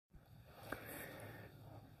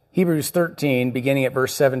Hebrews 13, beginning at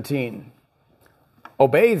verse 17.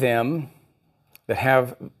 Obey them that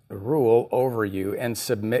have rule over you and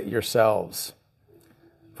submit yourselves.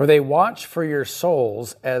 For they watch for your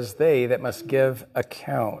souls as they that must give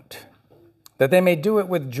account, that they may do it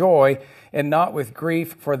with joy and not with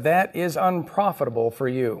grief, for that is unprofitable for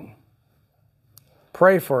you.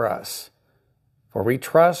 Pray for us, for we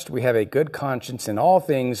trust we have a good conscience in all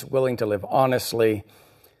things, willing to live honestly.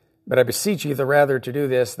 But I beseech you the rather to do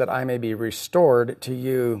this, that I may be restored to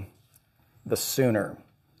you the sooner.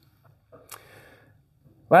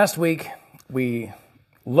 Last week, we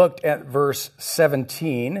looked at verse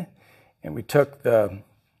 17, and we took the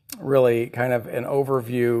really kind of an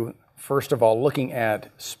overview, first of all, looking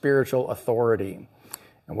at spiritual authority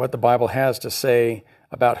and what the Bible has to say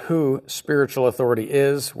about who spiritual authority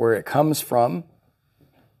is, where it comes from.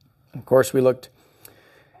 Of course, we looked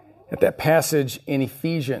at that passage in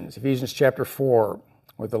Ephesians chapter 4,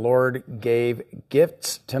 where the Lord gave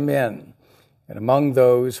gifts to men. And among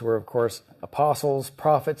those were, of course, apostles,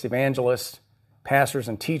 prophets, evangelists, pastors,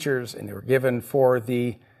 and teachers, and they were given for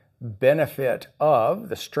the benefit of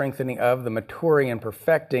the strengthening of, the maturing and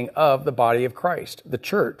perfecting of the body of Christ, the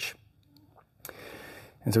church.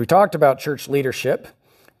 And so we talked about church leadership,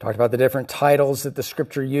 talked about the different titles that the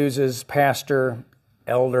Scripture uses, pastor,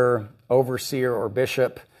 elder, overseer, or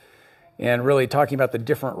bishop, and really talking about the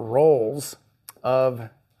different roles of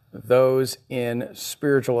those in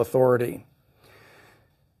spiritual authority.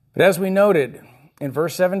 But as we noted in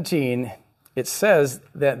verse 17, it says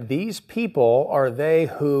that these people are they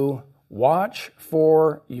who watch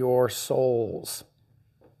for your souls.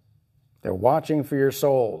 They're watching for your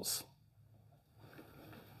souls.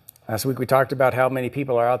 Last week we talked about how many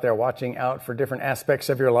people are out there watching out for different aspects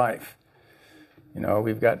of your life. You know,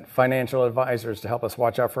 we've got financial advisors to help us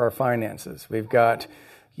watch out for our finances. We've got,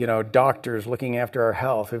 doctors looking after our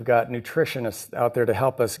health. We've got nutritionists out there to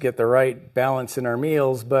help us get the right balance in our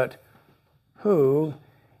meals. But who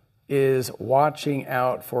is watching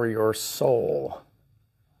out for your soul?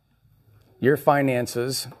 Your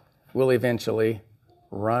finances will eventually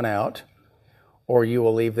run out, or you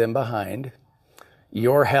will leave them behind.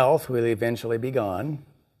 Your health will eventually be gone.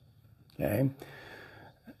 Okay?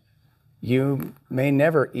 You may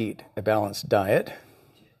never eat a balanced diet,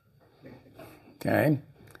 okay?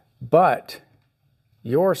 But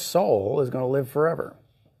your soul is going to live forever.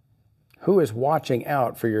 Who is watching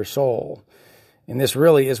out for your soul? And this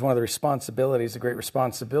really is one of the responsibilities, the great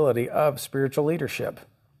responsibility of spiritual leadership.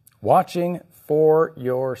 Watching for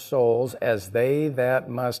your souls as they that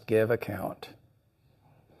must give account.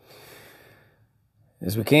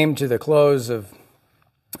 As we came to the close of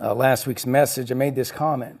last week's message, I made this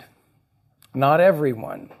comment. Not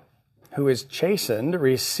everyone who is chastened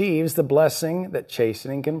receives the blessing that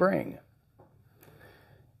chastening can bring.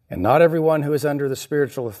 And not everyone who is under the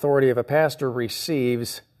spiritual authority of a pastor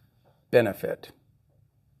receives benefit.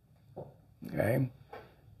 Okay?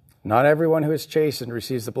 Not everyone who is chastened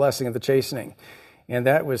receives the blessing of the chastening. And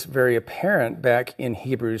that was very apparent back in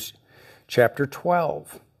Hebrews chapter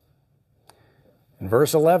 12. In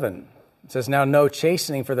verse 11, it says, Now no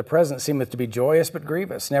chastening for the present seemeth to be joyous, but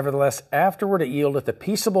grievous. Nevertheless, afterward it yieldeth the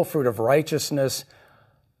peaceable fruit of righteousness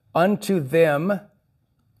unto them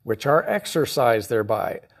which are exercised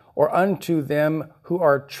thereby, or unto them who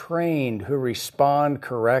are trained, who respond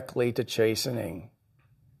correctly to chastening.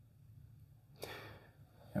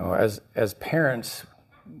 As parents,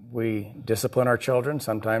 we discipline our children.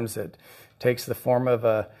 Sometimes it takes the form of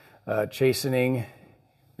a chastening,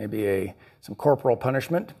 maybe some corporal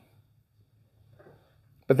punishment.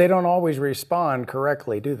 But they don't always respond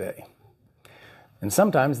correctly, do they? And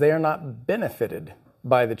sometimes they are not benefited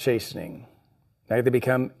by the chastening. They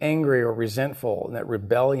become angry or resentful, and that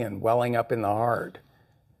rebellion welling up in the heart.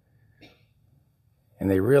 And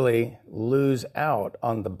they really lose out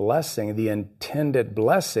on the blessing, the intended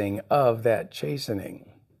blessing of that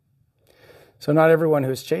chastening. So not everyone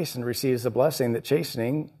who is chastened receives the blessing that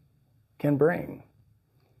chastening can bring.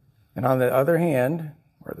 And on the other hand,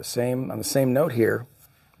 on the same note here,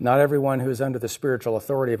 not everyone who is under the spiritual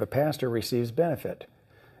authority of a pastor receives benefit.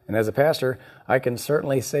 And as a pastor, I can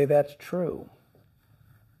certainly say that's true.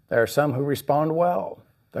 There are some who respond well.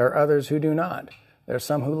 There are others who do not. There are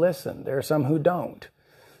some who listen. There are some who don't.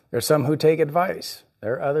 There are some who take advice.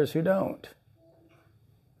 There are others who don't.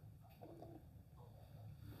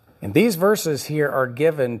 And these verses here are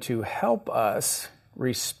given to help us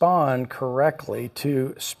respond correctly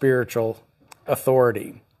to spiritual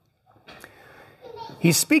authority.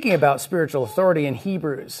 He's speaking about spiritual authority in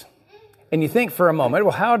Hebrews. And you think for a moment,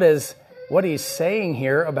 well, how does what he's saying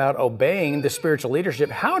here about obeying the spiritual leadership,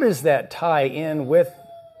 how does that tie in with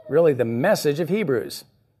really the message of Hebrews.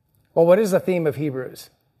 Well, what is the theme of Hebrews?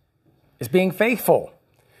 It's being faithful.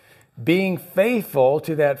 Being faithful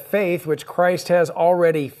to that faith which Christ has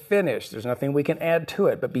already finished. There's nothing we can add to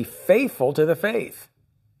it, but be faithful to the faith.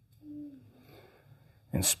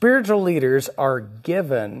 And spiritual leaders are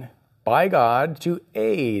given by God to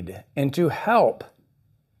aid and to help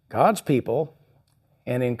God's people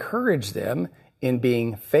and encourage them in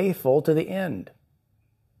being faithful to the end.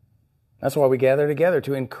 That's why we gather together,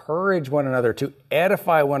 to encourage one another, to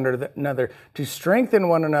edify one another, to strengthen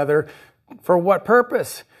one another. For what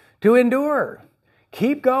purpose? To endure.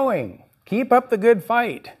 Keep going. Keep up the good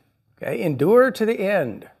fight. Okay? Endure to the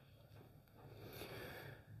end.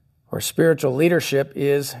 Or spiritual leadership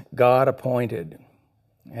is God appointed.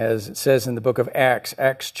 As it says in the book of Acts,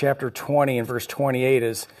 Acts chapter 20 and verse 28,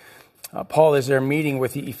 as Paul is there meeting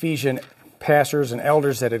with the Ephesian pastors and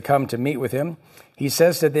elders that had come to meet with him. He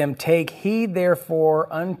says to them, "Take heed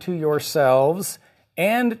therefore unto yourselves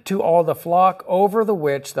and to all the flock over the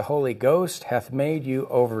which the Holy Ghost hath made you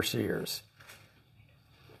overseers."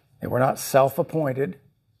 They were not self-appointed.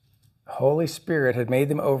 The Holy Spirit had made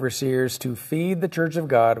them overseers to feed the church of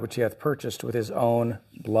God, which he hath purchased with his own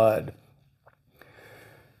blood.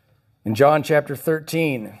 In John chapter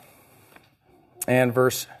 13 and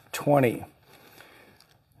verse 20,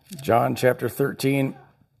 John chapter 13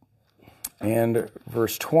 and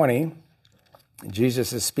verse 20,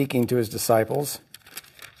 Jesus is speaking to his disciples.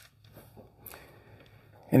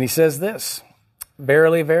 And he says this,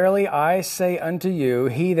 "Verily, verily, I say unto you,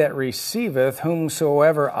 he that receiveth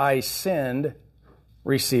whomsoever I send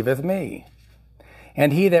receiveth me.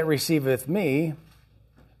 And he that receiveth me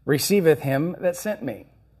receiveth him that sent me."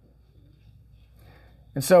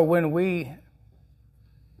 And so when we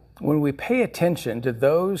pay attention to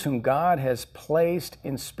those whom God has placed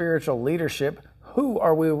in spiritual leadership, who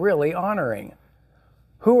are we really honoring?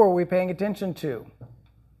 Who are we paying attention to?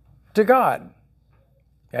 To God.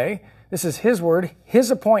 Okay? This is his word,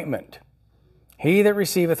 his appointment. "He that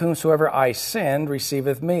receiveth whomsoever I send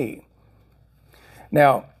receiveth me."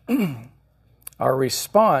 Now, our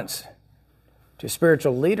response to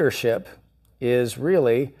spiritual leadership is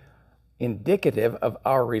really indicative of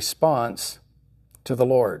our response to the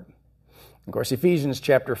Lord. Of course, Ephesians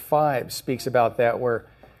chapter 5 speaks about that, where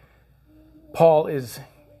Paul is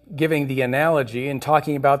giving the analogy and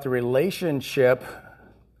talking about the relationship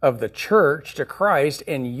of the church to Christ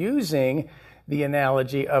and using the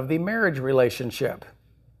analogy of the marriage relationship,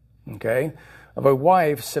 okay, of a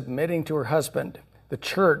wife submitting to her husband, the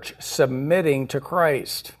church submitting to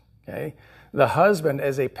Christ, okay, the husband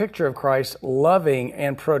as a picture of Christ loving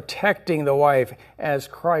and protecting the wife as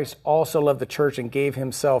Christ also loved the church and gave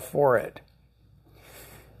himself for it.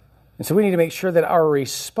 And so we need to make sure that our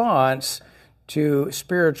response to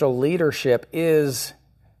spiritual leadership is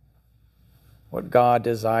what God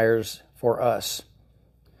desires for us.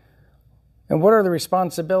 And what are the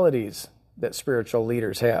responsibilities that spiritual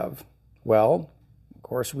leaders have? Well, of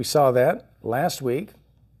course, we saw that last week.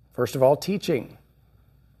 First of all, teaching.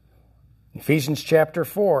 Ephesians chapter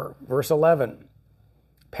 4, verse 11.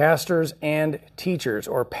 Pastors and teachers,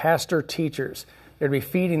 or pastor-teachers, they're to be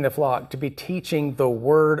feeding the flock, to be teaching the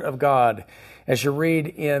Word of God. As you read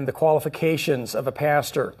in the qualifications of a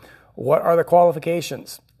pastor, what are the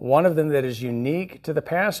qualifications? One of them that is unique to the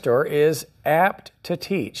pastor is apt to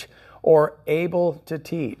teach or able to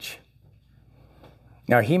teach.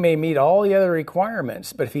 Now, he may meet all the other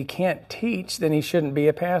requirements, but if he can't teach, then he shouldn't be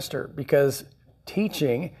a pastor, because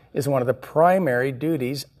teaching is one of the primary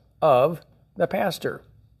duties of the pastor.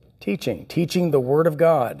 Teaching the Word of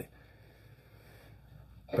God.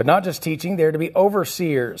 But not just teaching, they're to be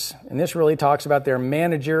overseers. And this really talks about their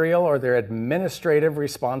managerial or their administrative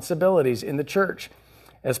responsibilities in the church.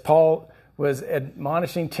 As Paul was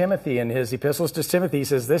admonishing Timothy in his epistles to Timothy, he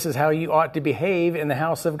says, this is how you ought to behave in the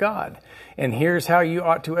house of God. And here's how you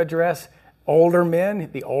ought to address older men,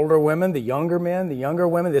 the older women, the younger men, the younger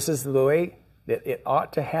women. This is the way that it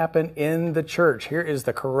ought to happen in the church. Here is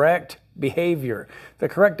the correct behavior, the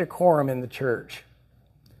correct decorum in the church.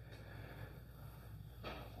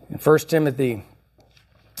 In 1 Timothy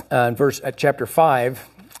chapter 5,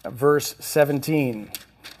 verse 17,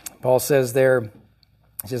 Paul says there,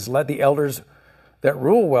 he says, "Let the elders that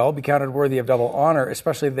rule well be counted worthy of double honor,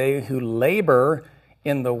 especially they who labor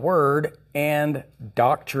in the word and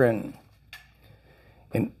doctrine."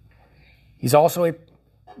 And he's also,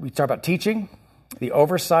 we talk about teaching, the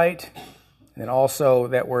oversight, and then also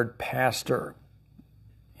that word pastor.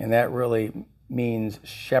 And that really means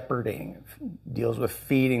shepherding, deals with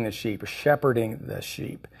feeding the sheep, shepherding the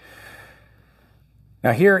sheep.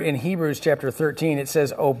 Now here in Hebrews chapter 13, it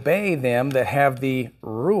says, obey them that have the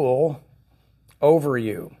rule over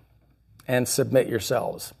you and submit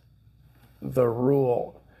yourselves. The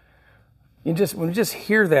rule. When you just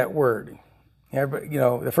hear that word,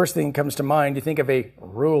 the first thing that comes to mind, you think of a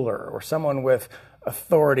ruler or someone with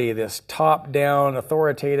authority, this top-down,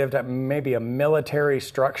 authoritative, maybe a military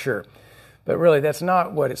structure. But really, that's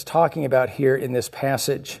not what it's talking about here in this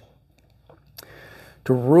passage.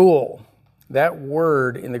 To rule, that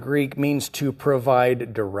word in the Greek means to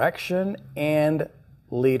provide direction and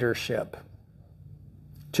leadership.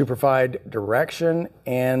 To provide direction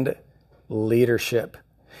and leadership.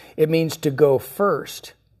 It means to go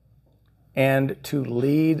first and to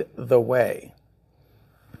lead the way.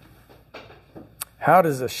 How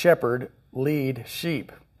does a shepherd lead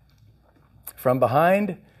sheep? From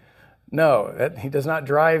behind? No, he does not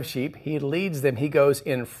drive sheep. He leads them. He goes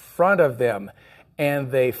in front of them,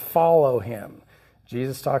 and they follow him.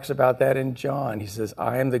 Jesus talks about that in John. He says,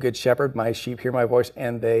 I am the good shepherd. My sheep hear my voice,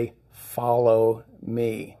 and they follow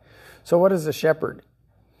me. So what is a shepherd?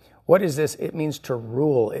 What is this? It means to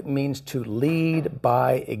rule. It means to lead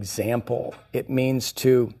by example. It means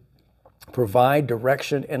to provide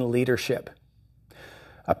direction and leadership.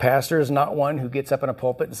 A pastor is not one who gets up in a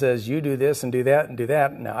pulpit and says, you do this and do that and do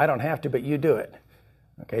that. No, I don't have to, but you do it.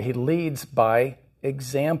 Okay, he leads by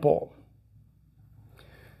example.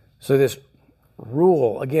 So this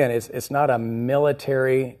rule, again, it's not a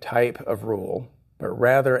military type of rule, but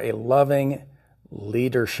rather a loving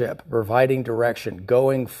leadership, providing direction,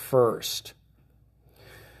 going first.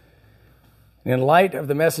 And in light of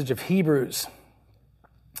the message of Hebrews,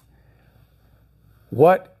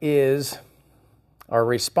 what is our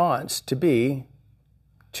response to be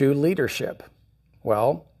to leadership?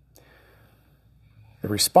 Well, the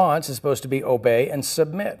response is supposed to be obey and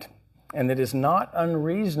submit. And it is not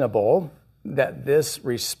unreasonable that this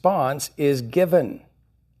response is given.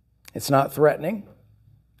 It's not threatening.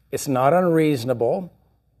 It's not unreasonable.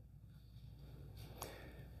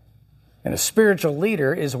 And a spiritual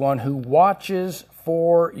leader is one who watches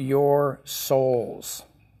for your souls.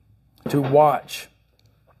 To watch.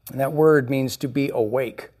 And that word means to be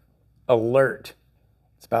awake, alert.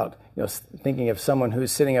 It's about thinking of someone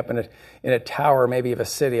who's sitting up in a tower, maybe of a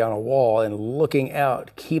city on a wall, and looking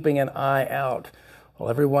out, keeping an eye out. While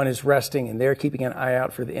everyone is resting, and they're keeping an eye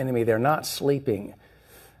out for the enemy. They're not sleeping.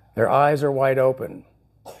 Their eyes are wide open.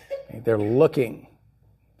 They're looking,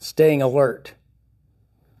 staying alert.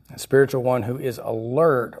 A spiritual one who is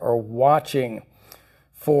alert or watching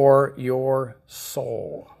for your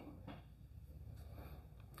soul.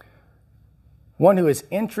 One who is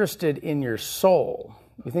interested in your soul.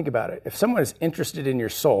 You think about it. If someone is interested in your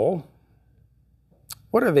soul,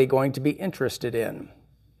 what are they going to be interested in?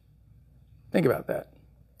 Think about that.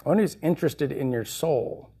 One who's interested in your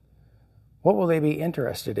soul, what will they be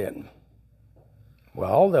interested in?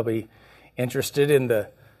 Well, they'll be interested in the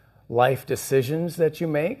life decisions that you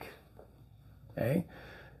make. Okay?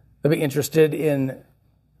 They'll be interested in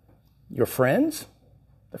your friends,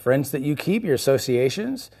 the friends that you keep, your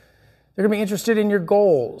associations. They're going to be interested in your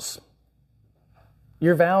goals,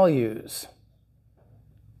 your values,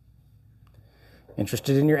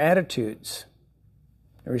 interested in your attitudes,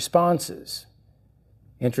 your responses,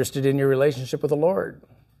 interested in your relationship with the Lord,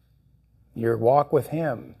 your walk with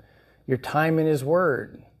Him, your time in His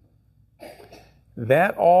Word.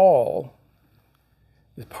 That all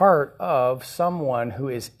is part of someone who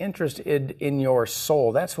is interested in your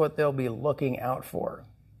soul. That's what they'll be looking out for.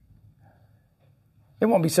 They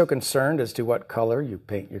won't be so concerned as to what color you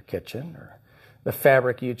paint your kitchen or the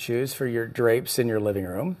fabric you choose for your drapes in your living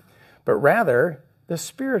room, but rather the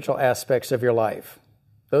spiritual aspects of your life,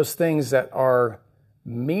 those things that are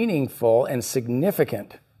meaningful and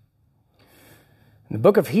significant. The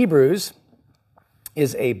book of Hebrews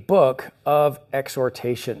is a book of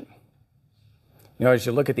exhortation. As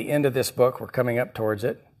you look at the end of this book, we're coming up towards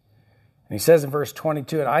it. And he says in verse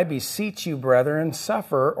 22, and I beseech you, brethren,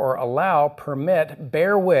 suffer or allow, permit,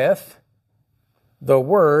 bear with the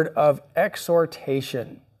word of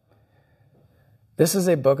exhortation. This is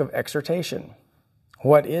a book of exhortation.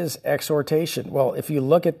 What is exhortation? Well, if you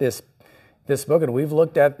look at this book, and we've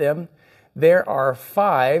looked at them, there are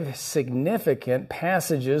 5 significant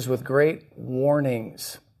passages with great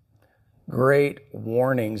warnings. Great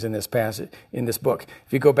warnings in this passage, in this book.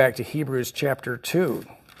 If you go back to Hebrews chapter 2,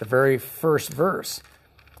 the very first verse,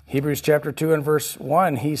 Hebrews chapter 2 and verse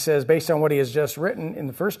 1, he says, based on what he has just written in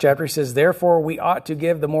the first chapter, he says, therefore we ought to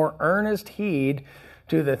give the more earnest heed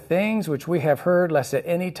to the things which we have heard, lest at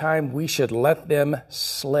any time we should let them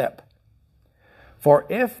slip. For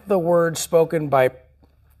if the word spoken by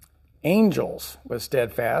angels was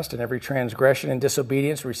steadfast, and every transgression and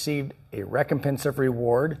disobedience received a recompense of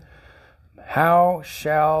reward. How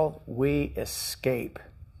shall we escape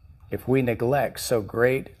if we neglect so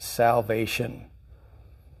great salvation?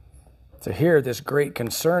 So here, this great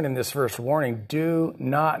concern in this first warning, do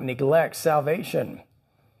not neglect salvation.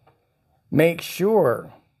 Make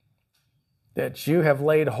sure that you have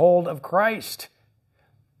laid hold of Christ.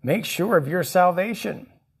 Make sure of your salvation.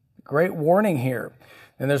 Great warning here.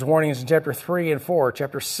 And there's warnings in chapter 3 and 4,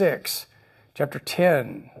 chapter 6, chapter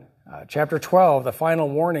 10, chapter 12, the final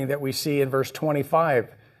warning that we see in verse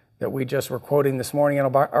 25 that we just were quoting this morning in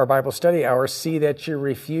our Bible study hour. See that you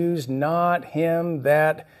refuse not him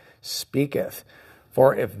that speaketh.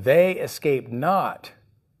 For if they escape not,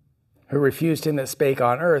 who refused him that spake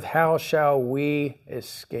on earth, how shall we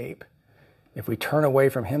escape if we turn away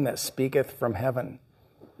from him that speaketh from heaven?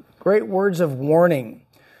 Great words of warning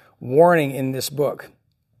in this book.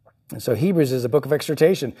 And so Hebrews is a book of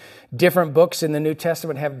exhortation. Different books in the New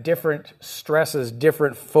Testament have different stresses,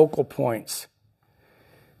 different focal points.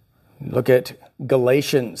 Look at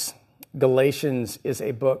Galatians. Galatians is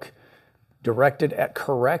a book directed at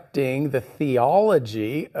correcting the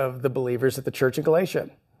theology of the believers at the church in Galatia.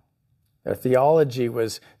 Their theology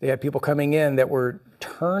was, they had people coming in that were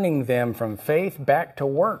turning them from faith back to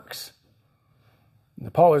works.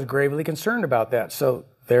 And Paul was gravely concerned about that. So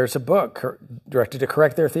there's a book directed to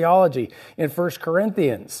correct their theology. In 1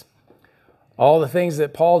 Corinthians, all the things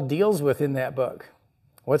that Paul deals with in that book.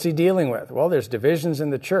 What's he dealing with? Well, there's divisions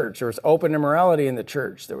in the church. There was open immorality in the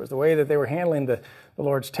church. There was the way that they were handling the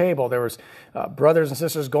Lord's table. There was brothers and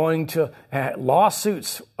sisters going to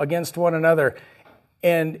lawsuits against one another.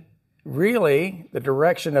 And really, the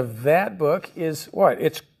direction of that book is what?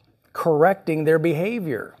 It's correcting their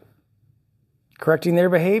behavior. Correcting their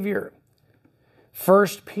behavior. 1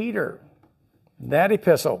 Peter, that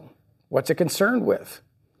epistle, what's it concerned with?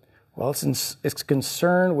 Well, it's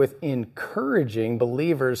concerned with encouraging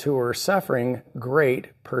believers who are suffering great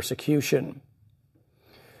persecution.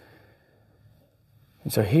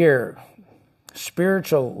 And so here,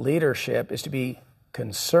 spiritual leadership is to be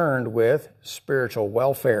concerned with spiritual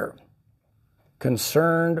welfare,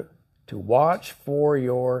 concerned to watch for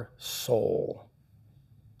your soul.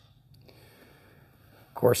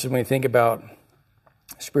 Of course, when we think about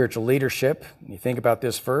spiritual leadership, you think about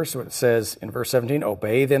this verse, what it says in verse 17,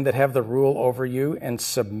 obey them that have the rule over you and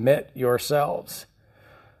submit yourselves.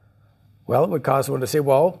 Well, it would cause one to say,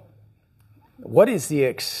 well, what is the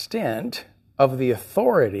extent of the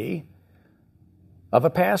authority of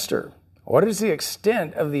a pastor? What is the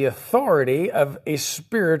extent of the authority of a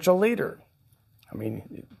spiritual leader? I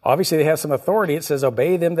mean, obviously they have some authority. It says,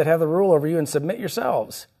 obey them that have the rule over you and submit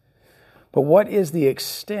yourselves. But what is the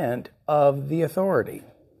extent of the authority?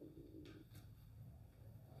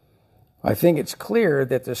 I think it's clear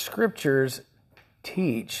that the Scriptures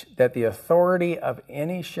teach that the authority of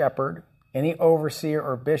any shepherd, any overseer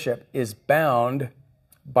or bishop is bound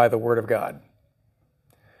by the Word of God.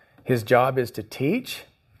 His job is to teach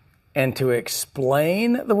and to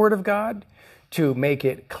explain the Word of God, to make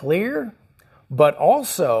it clear, but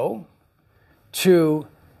also to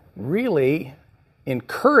really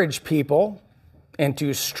encourage people and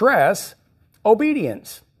to stress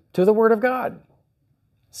obedience to the Word of God.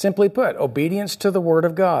 Simply put, obedience to the Word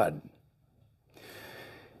of God.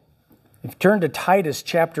 If you turn to Titus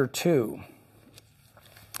chapter 2.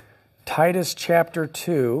 Titus chapter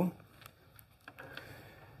 2.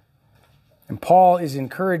 And Paul is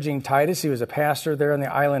encouraging Titus. He was a pastor there on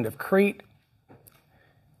the island of Crete.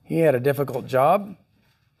 He had a difficult job.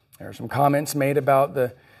 There are some comments made about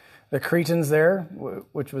the Cretans there,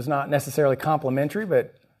 which was not necessarily complimentary,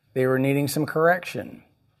 but they were needing some correction.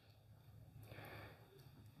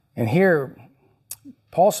 And here,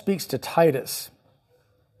 Paul speaks to Titus.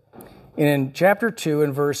 And in chapter 2,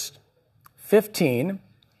 in verse 15,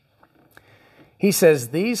 he says,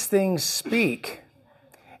 these things speak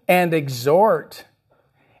and exhort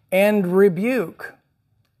and rebuke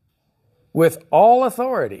with all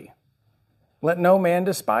authority. Let no man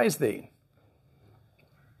despise thee.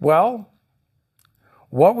 Well,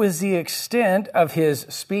 what was the extent of his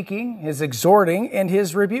speaking, his exhorting, and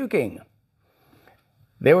his rebuking?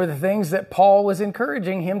 They were the things that Paul was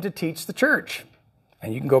encouraging him to teach the church.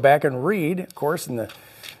 And you can go back and read, of course, in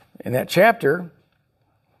that chapter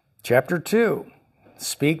 2.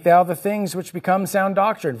 Speak thou the things which become sound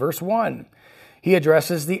doctrine. Verse 1. He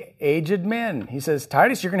addresses the aged men. He says,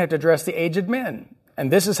 Titus, you're going to have to address the aged men.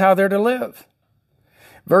 And this is how they're to live.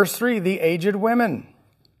 Verse 3, the aged women.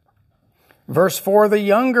 Verse 4, the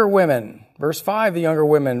younger women. Verse 5, the younger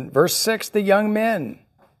women. Verse 6, the young men.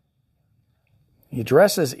 He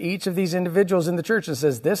addresses each of these individuals in the church and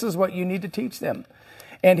says, this is what you need to teach them.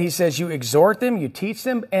 And he says, you exhort them, you teach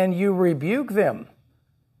them, and you rebuke them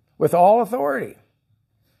with all authority.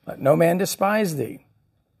 Let no man despise thee.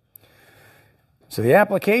 So the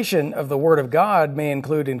application of the Word of God may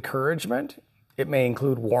include encouragement, it may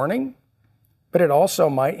include warning, but it also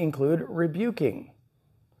might include rebuking.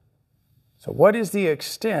 So what is the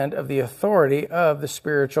extent of the authority of the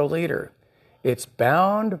spiritual leader? It's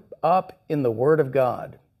bound up in the Word of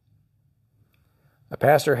God. A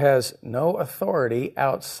pastor has no authority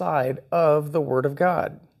outside of the Word of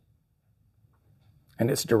God and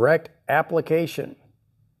its direct application.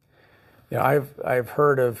 You know,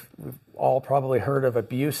 we've all probably heard of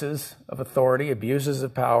abuses of authority, abuses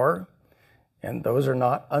of power, and those are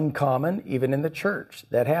not uncommon, even in the church.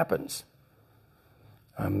 That happens.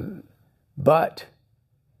 But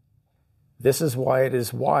this is why it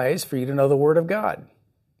is wise for you to know the Word of God.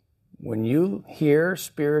 When you hear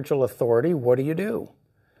spiritual authority, what do?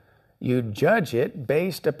 You judge it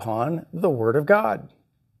based upon the Word of God.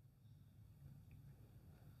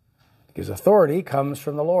 Because authority comes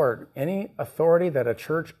from the Lord. Any authority that a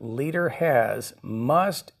church leader has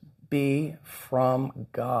must be from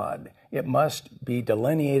God. It must be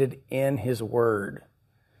delineated in His Word.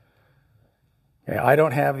 Okay, I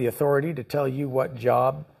don't have the authority to tell you what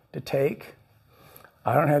job to take.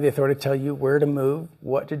 I don't have the authority to tell you where to move,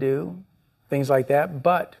 what to do, things like that.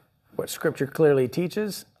 But what Scripture clearly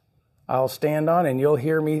teaches, I'll stand on, and you'll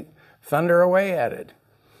hear me thunder away at it.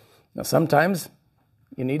 Now, sometimes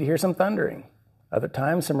you need to hear some thundering. Other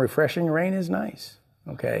times, some refreshing rain is nice.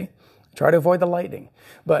 Okay? Try to avoid the lightning.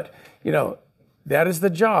 But, that is the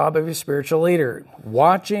job of a spiritual leader.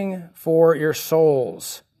 Watching for your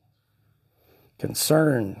souls.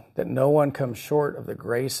 Concerned that no one comes short of the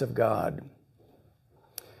grace of God.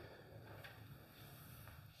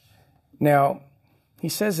 Now, he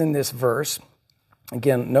says in this verse,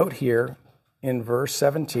 again, note here in verse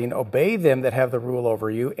 17, obey them that have the rule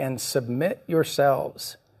over you and submit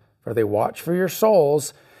yourselves, for they watch for your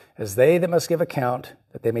souls as they that must give account,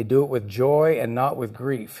 that they may do it with joy and not with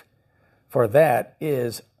grief, for that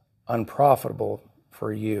is unprofitable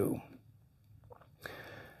for you.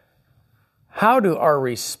 How do our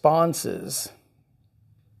responses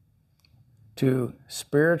to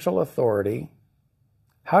spiritual authority,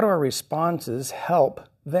 how do our responses help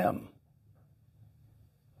them?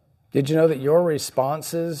 Did you know that your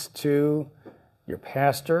responses to your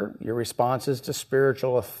pastor, your responses to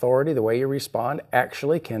spiritual authority, the way you respond,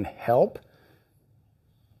 actually can help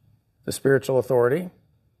the spiritual authority?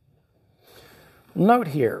 Note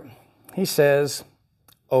here, he says,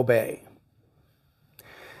 obey.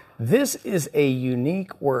 This is a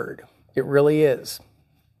unique word. It really is.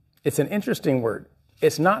 It's an interesting word.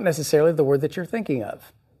 It's not necessarily the word that you're thinking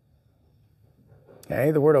of.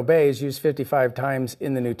 Okay, the word obey is used 55 times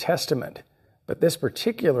in the New Testament, but this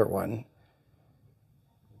particular one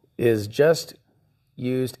is just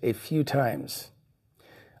used a few times.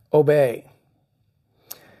 Obey.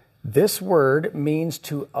 This word means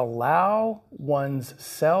to allow one's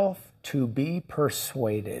self to be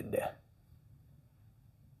persuaded.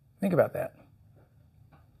 Think about that.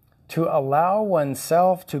 To allow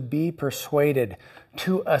oneself to be persuaded,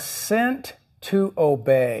 to assent to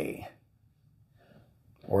obey,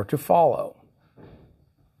 or to follow.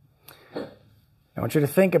 I want you to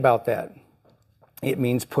think about that. It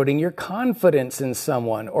means putting your confidence in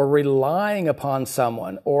someone, or relying upon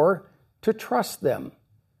someone, or to trust them.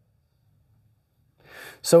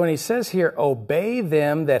 So when he says here, obey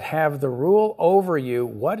them that have the rule over you,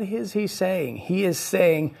 what is he saying? He is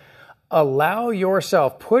saying, allow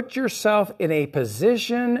yourself, put yourself in a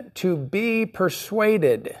position to be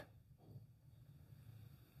persuaded.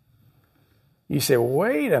 You say,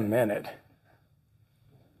 wait a minute.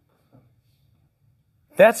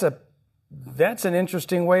 That's an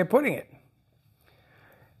interesting way of putting it.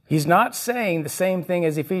 He's not saying the same thing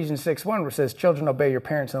as Ephesians 6:1, where it says, children, obey your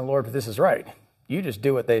parents in the Lord, for this is right. You just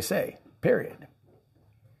do what they say, period.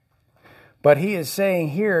 But he is saying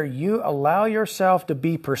here, you allow yourself to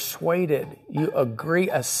be persuaded. You agree,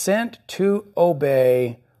 assent to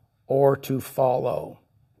obey or to follow.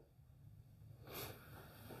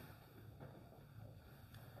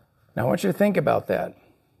 Now I want you to think about that.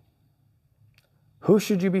 Who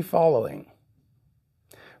should you be following?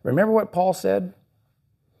 Remember what Paul said?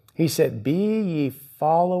 He said, be ye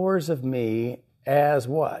followers of me as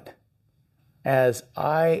what? As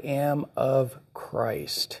I am of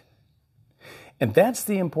Christ. And that's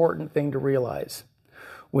the important thing to realize.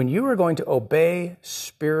 When you are going to obey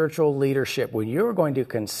spiritual leadership, when you are going to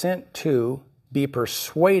consent to be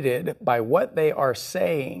persuaded by what they are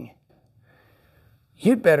saying,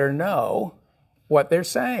 you'd better know what they're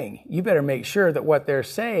saying. You better make sure that what they're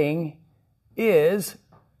saying is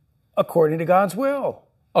according to God's will,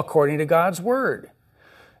 according to God's word.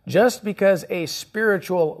 Just because a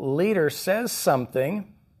spiritual leader says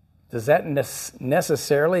something, does that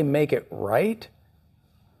necessarily make it right?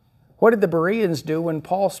 What did the Bereans do when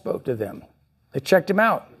Paul spoke to them? They checked him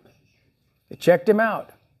out. They checked him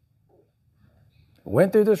out.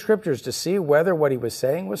 Went through the scriptures to see whether what he was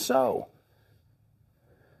saying was so.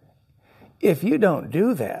 If you don't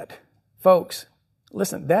do that, folks,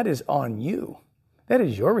 listen, that is on you. That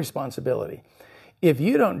is your responsibility. If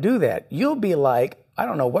you don't do that, you'll be like, I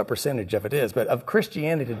don't know what percentage of it is, but of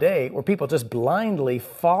Christianity today, where people just blindly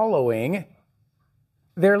following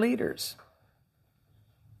their leaders.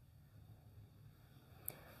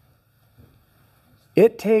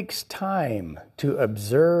 It takes time to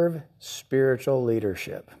observe spiritual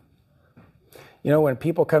leadership. You know, when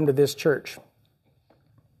people come to this church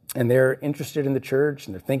and they're interested in the church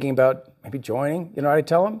and they're thinking about maybe joining, you know what I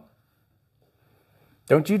tell them?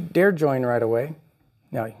 Don't you dare join right away.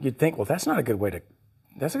 Now, you'd think, well, that's not a good way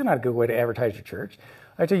to advertise your church.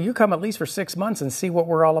 I tell you, you come at least for 6 months and see what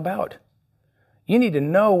we're all about. You need to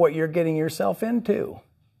know what you're getting yourself into.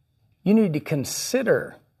 You need to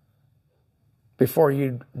consider before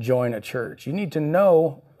you join a church. You need to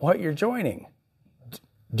know what you're joining.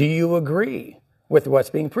 Do you agree with what's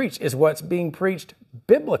being preached? Is what's being preached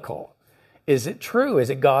biblical? Is it true? Is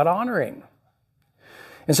it God-honoring?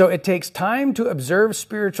 And so it takes time to observe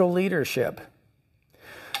spiritual leadership.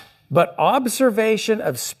 But observation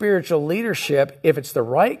of spiritual leadership, if it's the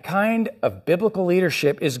right kind of biblical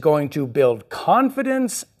leadership, is going to build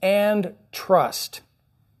confidence and trust.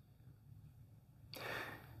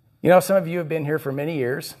 You know, some of you have been here for many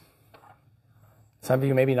years. Some of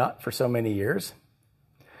you maybe not for so many years.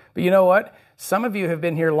 But you know what? Some of you have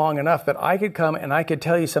been here long enough that I could come and I could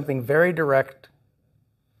tell you something very direct,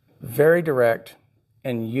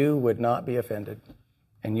 and you would not be offended.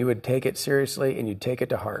 And you would take it seriously and you'd take it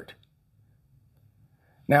to heart.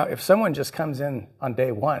 Now, if someone just comes in on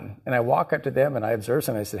day one and I walk up to them and I observe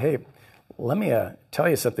something, I said, hey, let me tell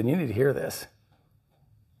you something. You need to hear this.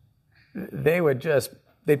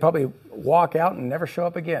 They'd probably walk out and never show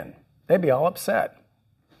up again. They'd be all upset.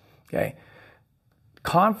 Okay?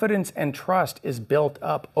 Confidence and trust is built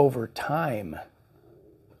up over time.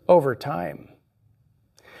 Over time.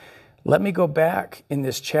 Let me go back in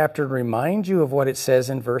this chapter and remind you of what it says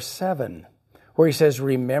in verse 7, where he says,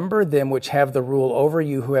 remember them which have the rule over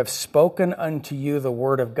you, who have spoken unto you the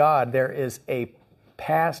word of God. There is a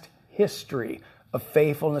past history of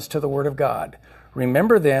faithfulness to the word of God.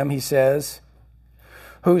 Remember them, he says,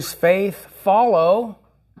 whose faith follow,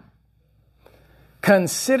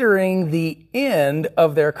 considering the end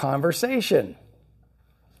of their conversation.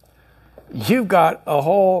 You've got a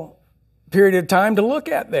whole period of time to look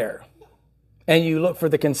at there. And you look for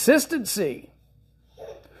the consistency.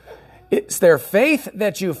 It's their faith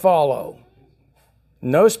that you follow.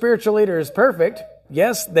 No spiritual leader is perfect.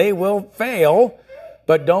 Yes, they will fail,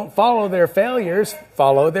 but don't follow their failures.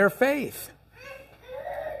 Follow their faith.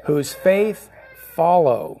 Whose faith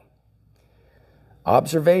follow.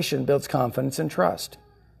 Observation builds confidence and trust.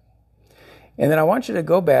 And then I want you to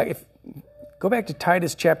go back to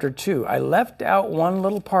Titus chapter 2. I left out one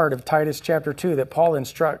little part of Titus chapter 2 that Paul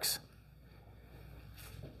instructs,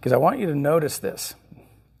 because I want you to notice this.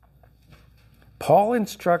 Paul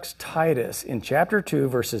instructs Titus in chapter 2,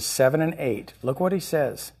 verses 7 and 8. Look what he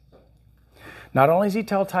says. Not only does he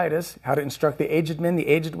tell Titus how to instruct the aged men, the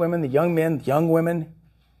aged women, the young men, the young women,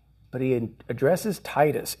 but he addresses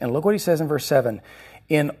Titus. And look what he says in verse 7.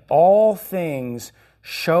 In all things,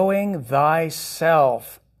 showing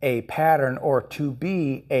thyself a pattern, or to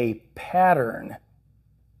be a pattern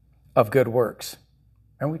of good works.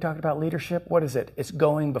 And we talked about leadership. What is it? It's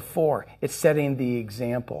going before. It's setting the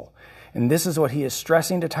example. And this is what he is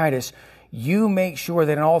stressing to Titus. You make sure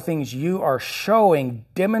that in all things you are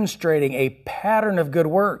demonstrating a pattern of good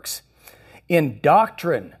works. In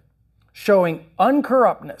doctrine, showing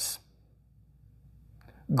uncorruptness,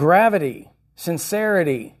 gravity,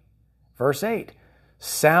 sincerity. Verse 8,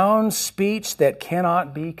 sound speech that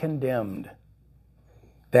cannot be condemned,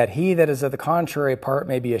 that he that is of the contrary part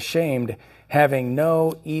may be ashamed, having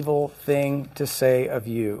no evil thing to say of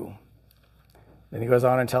you. Then he goes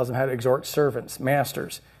on and tells them how to exhort servants,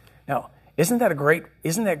 masters. Now, isn't that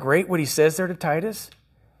great what he says there to Titus?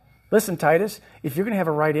 Listen, Titus, if you're going to have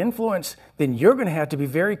a right influence, then you're going to have to be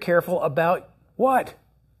very careful about what?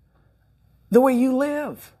 The way you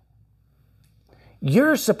live.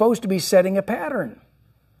 You're supposed to be setting a pattern.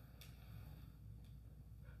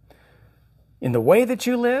 In the way that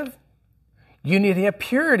you live, You need to have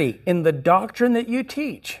purity in the doctrine that you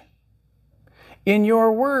teach, in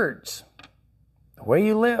your words, the way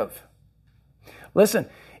you live. Listen,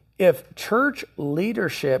 if church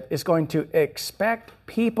leadership is going to expect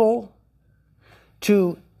people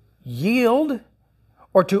to yield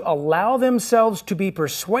or to allow themselves to be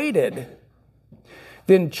persuaded,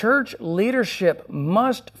 then church leadership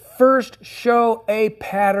must first show a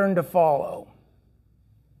pattern to follow.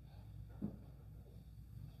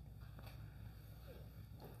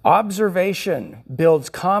 Observation builds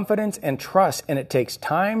confidence and trust, and it takes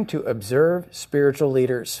time to observe spiritual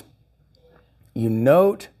leaders. You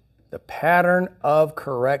note the pattern of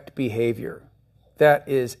correct behavior. That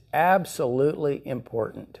is absolutely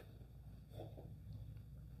important.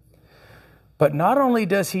 But not only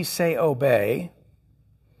does he say obey,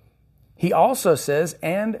 he also says,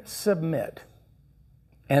 and submit.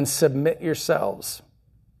 And submit yourselves.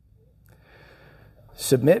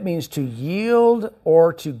 Submit means to yield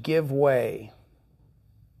or to give way.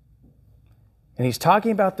 And he's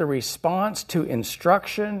talking about the response to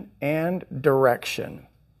instruction and direction.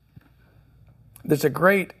 There's a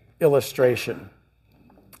great illustration,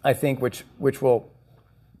 I think, which will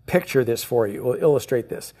picture this for you, will illustrate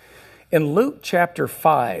this. In Luke chapter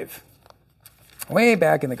 5, way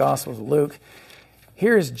back in the Gospel of Luke,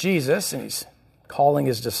 here's Jesus, and he's calling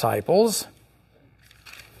his disciples.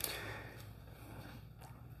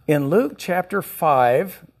 In Luke chapter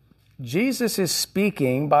 5, Jesus is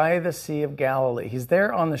speaking by the Sea of Galilee. He's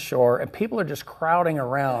there on the shore, and people are just crowding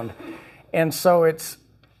around. And so it's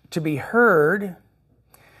to be heard.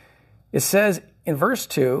 It says in verse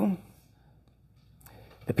 2,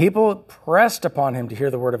 the people pressed upon him to hear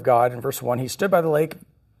the word of God. In verse 1, he stood by the lake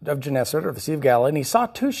of Gennesaret, or the Sea of Galilee, and he saw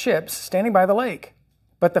two ships standing by the lake.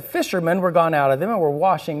 But the fishermen were gone out of them and were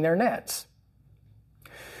washing their nets.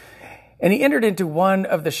 And he entered into one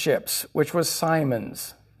of the ships, which was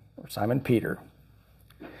Simon's, or Simon Peter,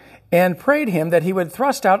 and prayed him that he would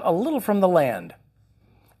thrust out a little from the land.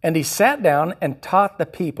 And he sat down and taught the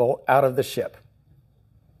people out of the ship.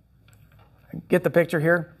 Get the picture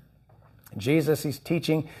here? Jesus, he's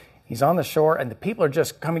teaching, he's on the shore, and the people are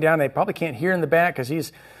just coming down. They probably can't hear in the back because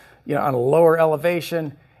he's on a lower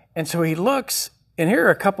elevation. And so he looks, and here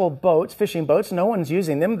are a couple of boats, fishing boats. No one's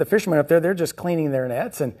using them. The fishermen up there, they're just cleaning their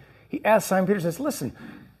nets. And he asks Simon Peter, says, listen,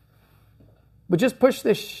 but just push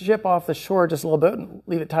this ship off the shore just a little bit and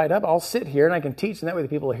leave it tied up. I'll sit here and I can teach, and that way the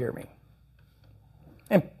people will hear me.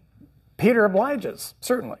 And Peter obliges,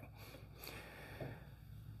 certainly.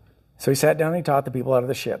 So he sat down and he taught the people out of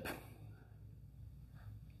the ship.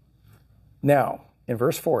 Now, in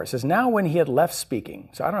verse 4, it says, now when he had left speaking,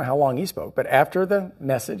 so I don't know how long he spoke, but after the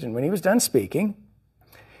message and when he was done speaking,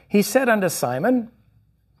 he said unto Simon,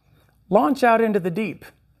 launch out into the deep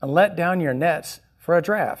and let down your nets for a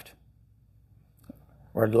draught,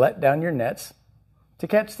 or let down your nets to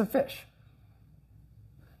catch the fish.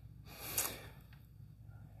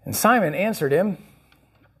 And Simon answered him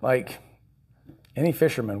like any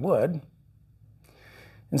fisherman would.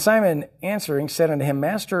 And Simon answering said unto him,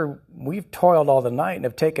 Master, we've toiled all the night and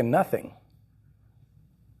have taken nothing.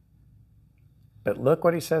 But look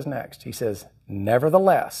what he says next. He says,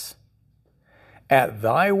 nevertheless, at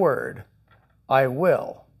thy word, I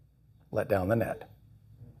will let down the net.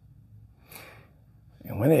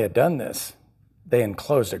 And when they had done this, they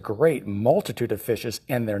enclosed a great multitude of fishes,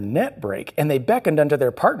 and their net brake, and they beckoned unto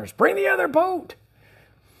their partners, bring the other boat.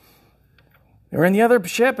 They were in the other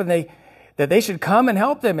ship, and that they should come and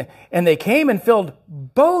help them. And they came and filled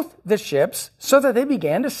both the ships so that they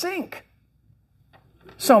began to sink.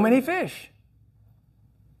 So many fish.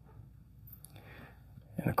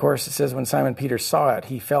 And of course, it says, when Simon Peter saw it,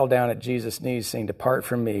 he fell down at Jesus' knees, saying, depart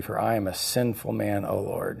from me, for I am a sinful man, O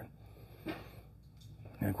Lord.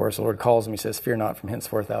 And of course, the Lord calls him. He says, fear not, from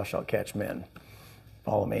henceforth thou shalt catch men.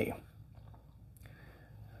 Follow me.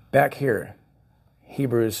 Back here,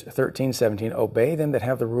 Hebrews 13:17, obey them that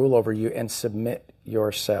have the rule over you and submit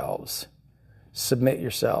yourselves. Submit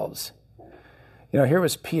yourselves. Here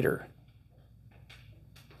was Peter.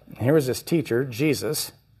 Here was this teacher,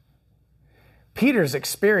 Jesus. Peter's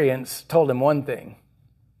experience told him one thing,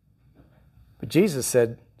 but Jesus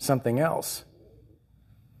said something else.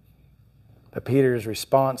 But Peter's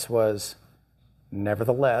response was,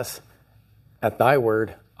 nevertheless, at thy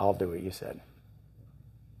word, I'll do what you said.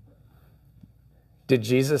 Did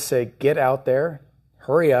Jesus say, get out there,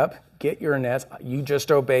 hurry up, get your nets, you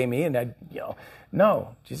just obey me? And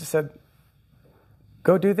no. Jesus said,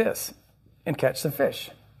 go do this and catch some fish.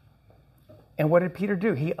 And what did Peter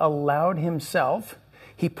do? He allowed himself,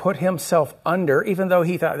 he put himself under, even though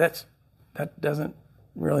he thought that doesn't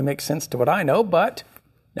really make sense to what I know, but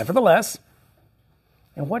nevertheless,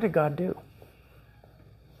 And what did God do?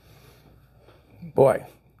 Boy,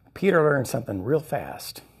 Peter learned something real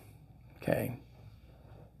fast. Okay.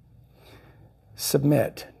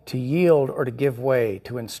 Submit, to yield or to give way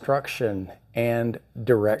to instruction and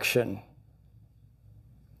direction.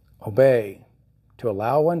 Obey, to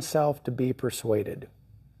allow oneself to be persuaded.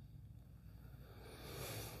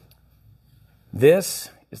 This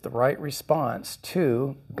is the right response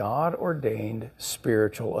to God-ordained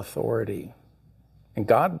spiritual authority. And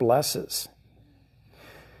God blesses.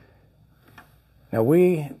 Now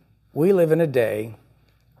we live in a day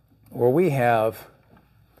where we have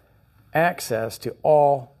access to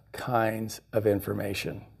all kinds of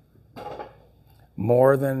information.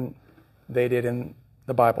 More than they did in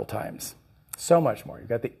the Bible times. So much more. You've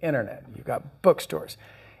got the internet, you've got bookstores,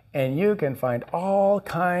 and you can find all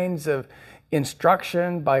kinds of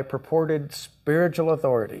instruction by purported spiritual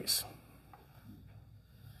authorities.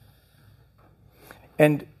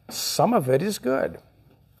 And some of it is good.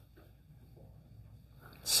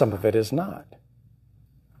 Some of it is not.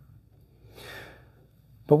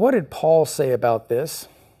 But what did Paul say about this?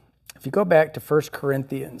 If you go back to 1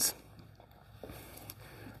 Corinthians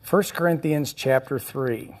chapter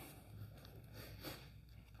 3.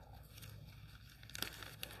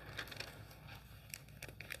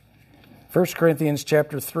 1 Corinthians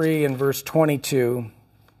chapter 3 and verse 22,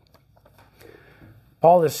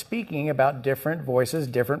 Paul is speaking about different voices,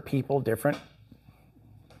 different people, different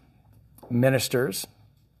ministers.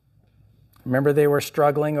 Remember, they were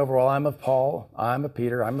struggling over, well, I'm of Paul, I'm of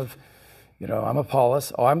Peter, I'm of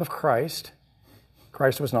Apollos, I'm of Christ.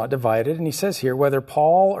 Christ was not divided. And he says here, whether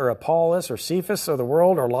Paul or Apollos or Cephas or the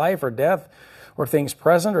world or life or death or things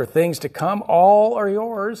present or things to come, all are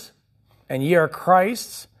yours, and ye are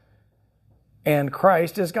Christ's, and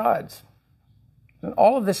Christ is God's. And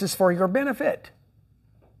all of this is for your benefit.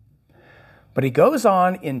 But he goes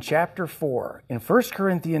on in chapter 4. In 1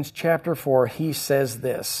 Corinthians chapter 4, he says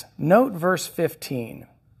this. Note verse 15.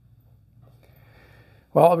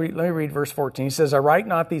 Well, let me read verse 14. He says, I write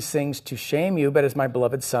not these things to shame you, but as my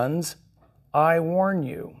beloved sons, I warn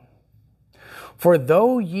you. For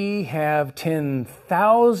though ye have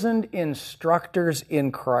 10,000 instructors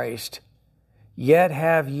in Christ, yet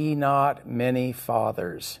have ye not many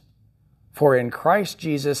fathers. For in Christ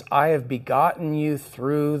Jesus I have begotten you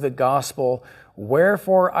through the gospel.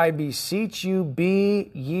 Wherefore I beseech you,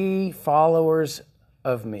 be ye followers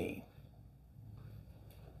of me.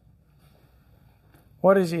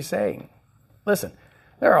 What is he saying? Listen,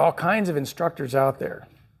 there are all kinds of instructors out there.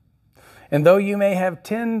 And though you may have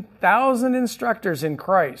 10,000 instructors in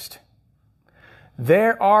Christ,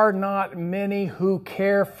 there are not many who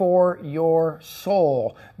care for your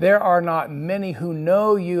soul. There are not many who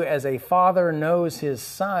know you as a father knows his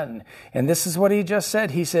son. And this is what he just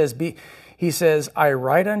said. He says, I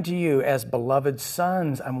write unto you as beloved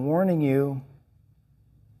sons. I'm warning you.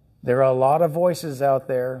 There are a lot of voices out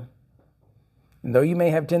there. And though you may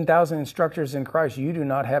have 10,000 instructors in Christ, you do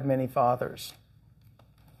not have many fathers.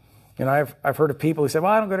 And I've heard of people who say,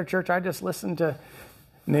 well, I don't go to church. I just listen to...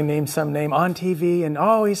 And they name some name on TV, and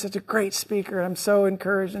oh, he's such a great speaker. I'm so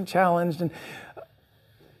encouraged and challenged. And does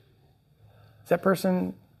that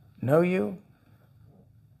person know you?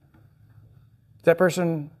 Is that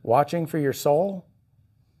person watching for your soul?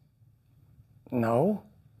 No.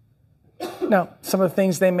 Now, some of the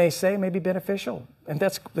things they may say may be beneficial, and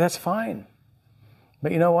that's fine.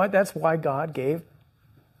 But you know what? That's why God gave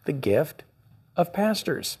the gift of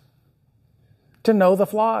pastors. To know the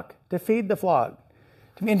flock, to feed the flock.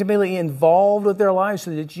 To be intimately involved with their lives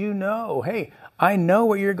so that you know, hey, I know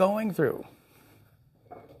what you're going through.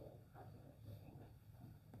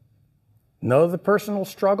 Know the personal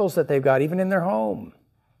struggles that they've got, even in their home.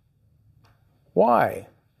 Why?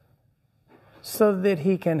 So that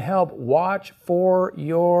he can help watch for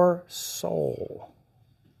your soul.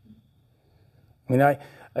 I mean,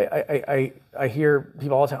 I hear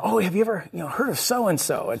people all the time, oh, have you ever heard of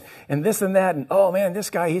so-and-so and this and that, and oh man, this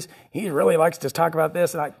guy, he really likes to talk about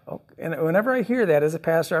this. And whenever I hear that as a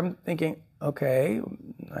pastor, I'm thinking, okay,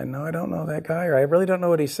 I know I don't know that guy, or I really don't know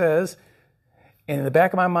what he says. And in the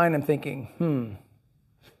back of my mind, I'm thinking,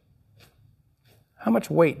 how much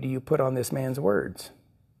weight do you put on this man's words?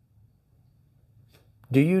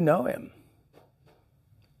 Do you know him?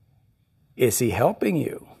 Is he helping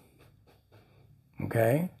you?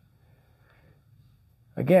 Okay?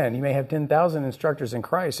 Again, you may have 10,000 instructors in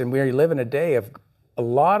Christ, and we live in a day of a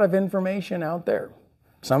lot of information out there.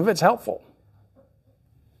 Some of it's helpful.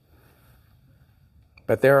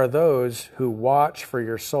 But there are those who watch for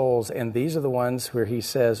your souls, and these are the ones where he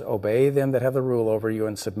says, obey them that have the rule over you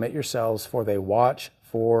and submit yourselves, for they watch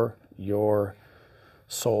for your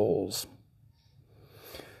souls.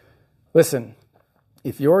 Listen,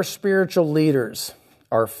 if your spiritual leaders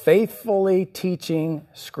are faithfully teaching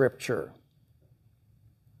Scripture,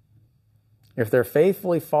 if they're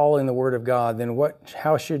faithfully following the Word of God, then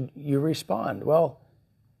how should you respond? Well,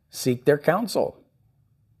 seek their counsel.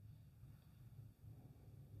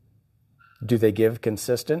 Do they give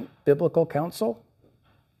consistent biblical counsel?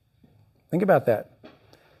 Think about that.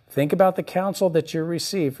 Think about the counsel that you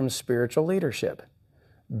receive from spiritual leadership.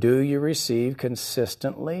 Do you receive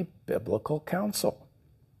consistently biblical counsel?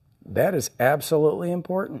 That is absolutely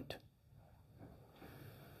important.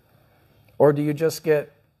 Or do you just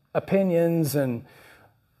get opinions and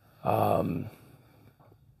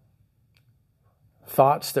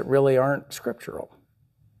thoughts that really aren't scriptural?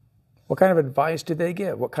 What kind of advice do they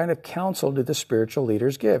give? What kind of counsel do the spiritual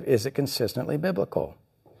leaders give? Is it consistently biblical?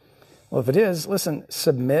 Well, if it is, listen,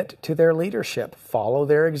 submit to their leadership. Follow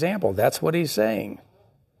their example. That's what he's saying.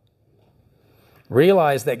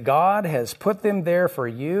 Realize that God has put them there for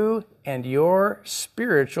you and your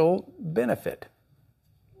spiritual benefit.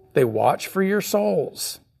 They watch for your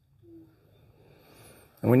souls.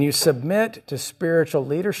 And when you submit to spiritual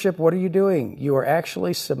leadership, what are you doing? You are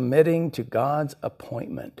actually submitting to God's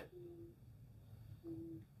appointment.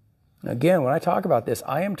 Again, when I talk about this,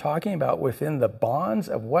 I am talking about within the bonds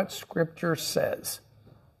of what Scripture says.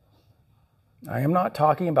 I am not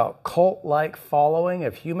talking about cult-like following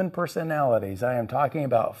of human personalities. I am talking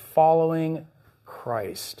about following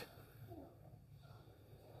Christ.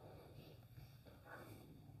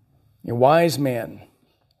 A wise man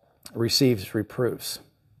receives reproofs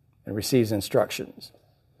and receives instructions.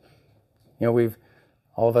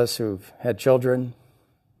 All of us who've had children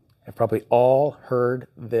have probably all heard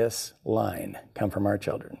this line come from our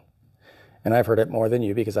children. And I've heard it more than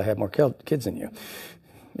you because I have more kids than you.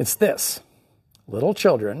 It's this: little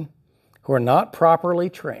children who are not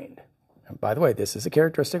properly trained. And by the way, this is a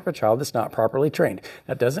characteristic of a child that's not properly trained.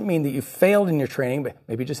 That doesn't mean that you failed in your training, but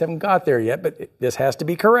maybe you just haven't got there yet, but this has to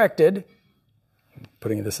be corrected. I'm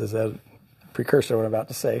putting this as a precursor to what I'm about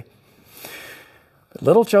to say. But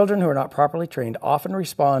little children who are not properly trained often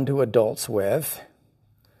respond to adults with,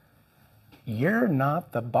 "You're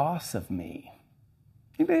not the boss of me."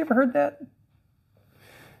 Anybody ever heard that?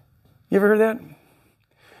 You ever heard that?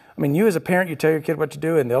 I mean, you as a parent, you tell your kid what to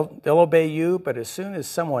do and they'll obey you, but as soon as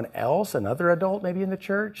someone else, another adult maybe in the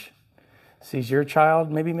church, sees your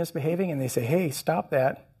child maybe misbehaving and they say, "Hey, stop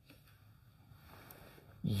that.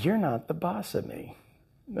 You're not the boss of me."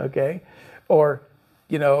 Okay? Or,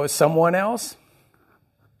 someone else.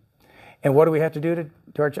 And what do we have to do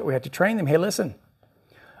to our children? We have to train them. Hey, listen,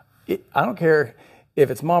 I don't care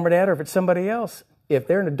if it's mom or dad or if it's somebody else. If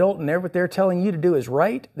they're an adult and what they're telling you to do is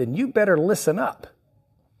right, then you better listen up.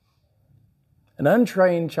 An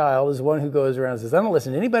untrained child is one who goes around and says, "I don't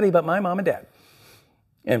listen to anybody but my mom and dad."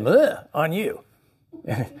 And on you.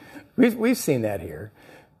 We've seen that here.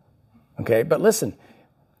 Okay, but listen,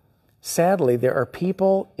 sadly, there are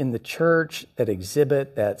people in the church that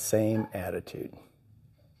exhibit that same attitude.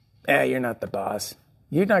 You're not the boss.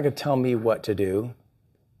 You're not going to tell me what to do.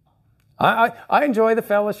 I enjoy the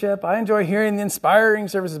fellowship. I enjoy hearing the inspiring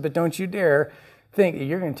services, but don't you dare think that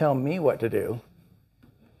you're going to tell me what to do.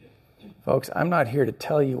 Folks, I'm not here to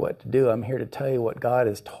tell you what to do. I'm here to tell you what God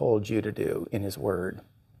has told you to do in His Word.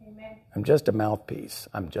 Amen. I'm just a mouthpiece.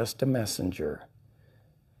 I'm just a messenger.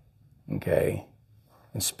 Okay?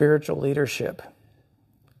 And spiritual leadership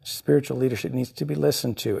needs to be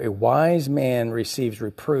listened to. A wise man receives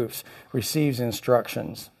reproofs, receives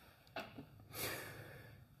instructions.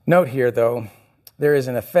 Note here, though, there is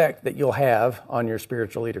an effect that you'll have on your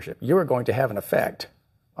spiritual leadership. You are going to have an effect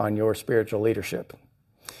on your spiritual leadership.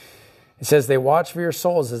 It says, "They watch for your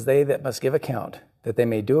souls as they that must give account, that they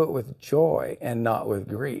may do it with joy and not with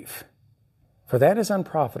grief. For that is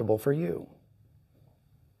unprofitable for you."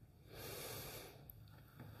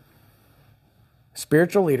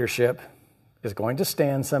 Spiritual leadership is going to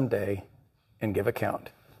stand someday and give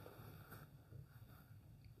account.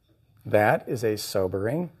 That is a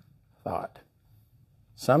sobering thought.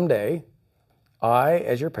 Someday, I,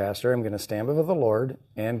 as your pastor, am going to stand before the Lord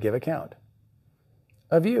and give account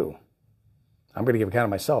of you. I'm going to give account of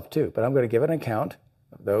myself too, but I'm going to give an account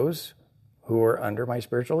of those who are under my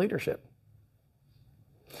spiritual leadership.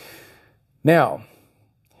 Now,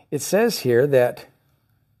 it says here that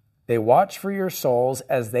they watch for your souls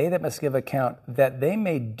as they that must give account, that they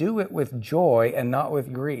may do it with joy and not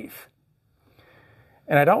with grief.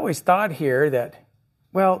 And I'd always thought here that,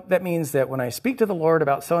 that means that when I speak to the Lord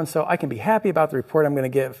about so-and-so, I can be happy about the report I'm going to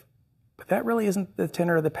give. But that really isn't the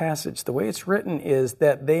tenor of the passage. The way it's written is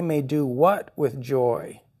that they may do what with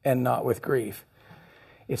joy and not with grief.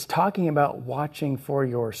 It's talking about watching for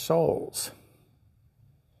your souls.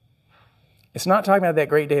 It's not talking about that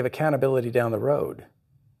great day of accountability down the road.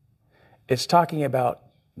 It's talking about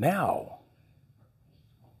now.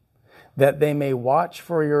 That they may watch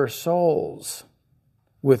for your souls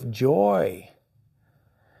with joy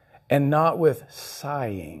and not with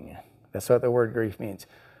sighing. That's what the word grief means.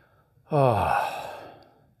 Oh,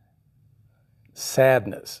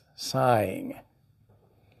 sadness, sighing.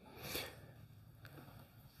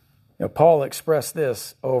 Paul expressed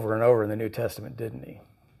this over and over in the New Testament, didn't he?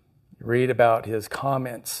 You read about his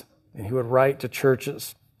comments, and he would write to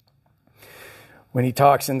churches when he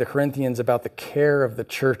talks in the Corinthians about the care of the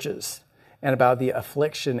churches and about the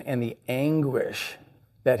affliction and the anguish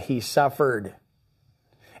that he suffered.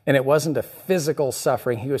 And it wasn't a physical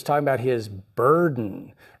suffering. He was talking about his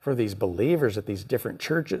burden for these believers at these different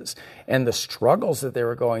churches and the struggles that they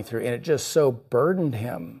were going through. And it just so burdened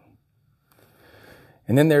him.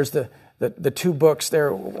 And then there's the two books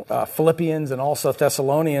there, Philippians and also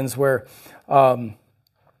Thessalonians, where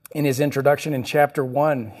in his introduction in chapter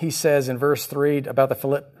 1, he says in verse 3 about the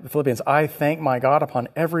Philippians, I thank my God upon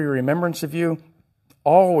every remembrance of you,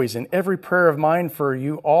 always in every prayer of mine for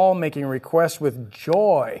you all, making request with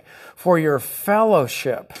joy for your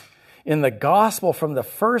fellowship in the gospel from the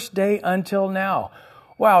first day until now.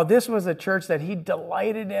 Wow, this was a church that he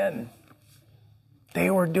delighted in. They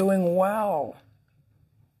were doing well.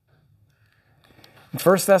 In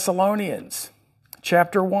 1 Thessalonians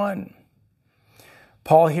chapter 1,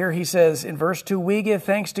 Paul here, he says in verse 2, we give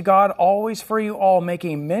thanks to God always for you all,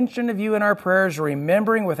 making mention of you in our prayers,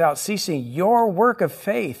 remembering without ceasing your work of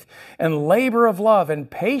faith and labor of love and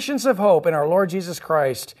patience of hope in our Lord Jesus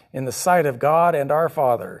Christ in the sight of God and our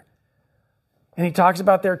Father. And he talks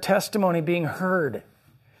about their testimony being heard.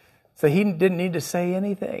 So he didn't need to say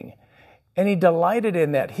anything. And he delighted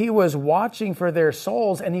in that. He was watching for their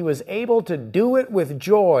souls, and he was able to do it with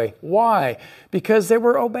joy. Why? Because they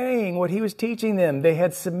were obeying what he was teaching them. They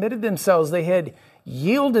had submitted themselves. They had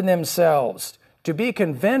yielded themselves to be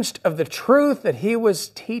convinced of the truth that he was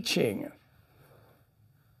teaching.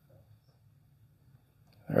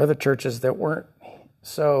 There are other churches that weren't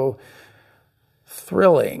so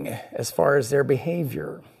thrilling as far as their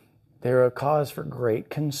behavior. They're a cause for great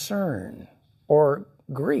concern or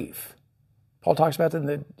grief. Paul talks about it in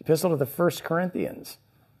the epistle to the 1 Corinthians.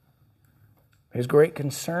 There's great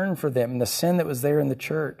concern for them and the sin that was there in the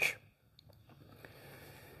church.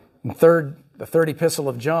 And the third epistle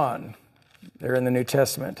of John, there in the New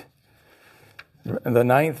Testament. In the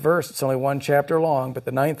 9th verse, it's only one chapter long, but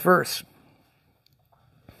the 9th verse.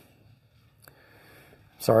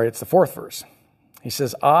 Sorry, it's the 4th verse. He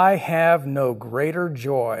says, I have no greater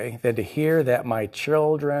joy than to hear that my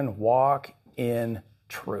children walk in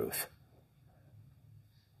truth.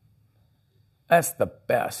 That's the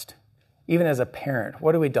best. Even as a parent,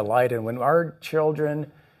 what do we delight in? When our children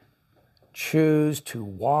choose to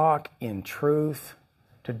walk in truth,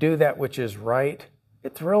 to do that which is right,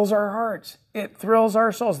 it thrills our hearts. It thrills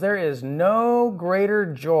our souls. There is no greater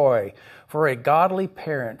joy for a godly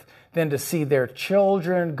parent than to see their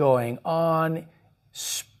children going on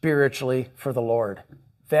spiritually for the Lord.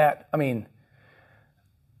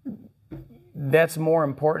 That's more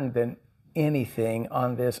important than anything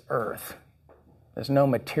on this earth. There's no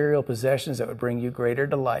material possessions that would bring you greater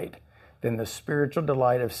delight than the spiritual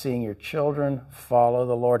delight of seeing your children follow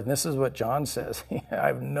the Lord. And this is what John says. I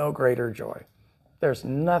have no greater joy. There's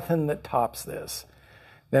nothing that tops this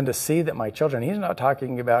than to see that my children, he's not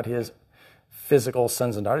talking about his physical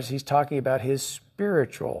sons and daughters. He's talking about his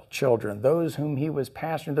spiritual children, those whom he was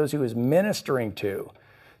pastoring, those he was ministering to,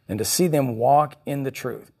 and to see them walk in the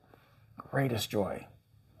truth. Greatest joy.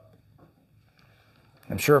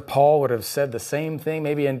 I'm sure Paul would have said the same thing,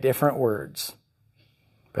 maybe in different words.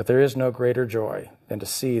 But there is no greater joy than to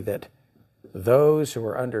see that those who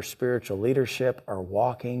are under spiritual leadership are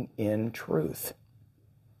walking in truth.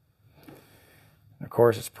 And of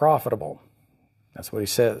course, it's profitable. That's what he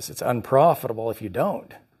says. It's unprofitable if you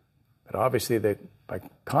don't. But obviously, by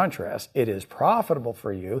contrast, it is profitable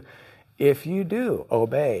for you if you do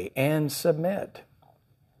obey and submit.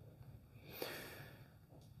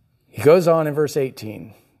 He goes on in verse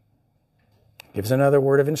 18, gives another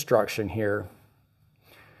word of instruction here.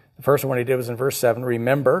 The first one he did was in verse 7,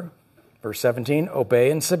 remember. Verse 17, obey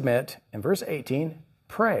and submit. And verse 18,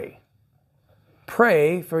 pray.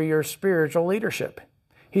 Pray for your spiritual leadership.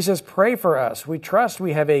 He says, pray for us. We trust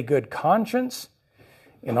we have a good conscience,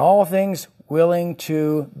 in all things willing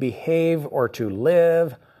to behave or to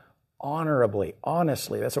live honorably,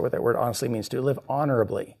 honestly. That's what that word honestly means, to live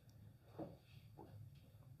honorably.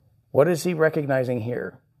 What is he recognizing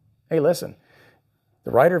here? Hey, listen,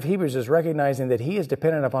 The writer of Hebrews is recognizing that he is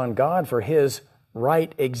dependent upon God for his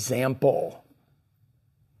right example.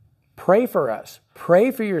 Pray for us.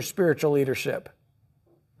 Pray for your spiritual leadership.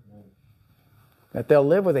 That they'll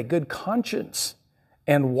live with a good conscience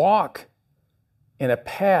and walk in a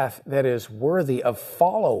path that is worthy of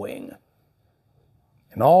following.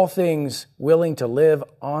 In all things, willing to live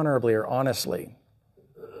honorably or honestly.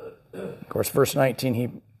 Of course, verse 19, he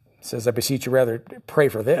says, I beseech you rather pray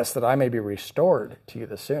for this, that I may be restored to you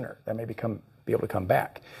the sooner, that I may be able to come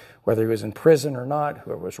back. Whether he was in prison or not,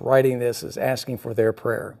 whoever was writing this is asking for their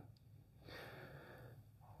prayer.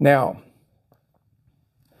 Now,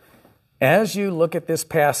 as you look at this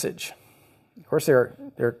passage, of course, there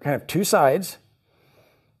are kind of two sides.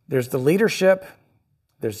 There's the leadership,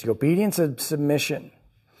 there's the obedience and submission.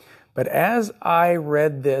 But as I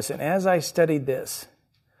read this and as I studied this,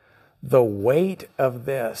 the weight of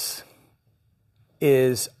this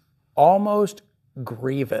is almost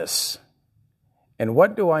grievous. And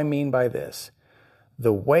what do I mean by this?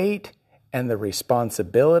 The weight and the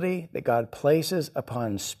responsibility that God places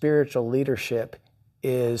upon spiritual leadership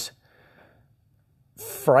is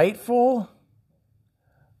frightful.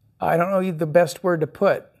 I don't know the best word to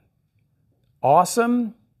put.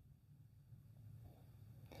 Awesome.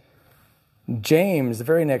 James, the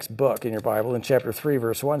very next book in your Bible, in chapter 3,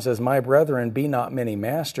 verse 1, says, My brethren, be not many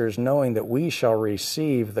masters, knowing that we shall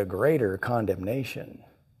receive the greater condemnation.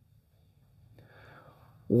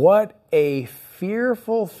 What a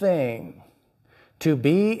fearful thing to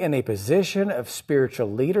be in a position of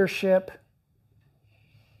spiritual leadership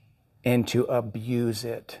and to abuse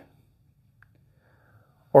it.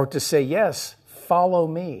 Or to say, yes, follow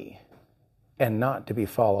me, and not to be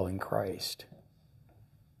following Christ.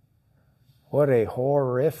 What a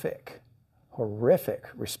horrific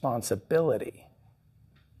responsibility.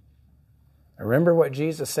 Remember what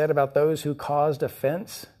Jesus said about those who caused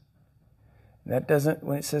offense? That doesn't,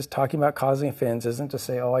 when it says talking about causing offense, isn't to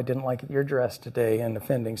say, oh, I didn't like your dress today and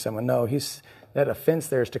offending someone. No, that offense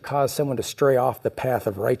there is to cause someone to stray off the path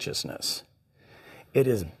of righteousness. It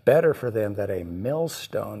is better for them that a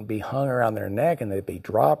millstone be hung around their neck and they be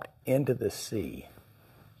dropped into the sea.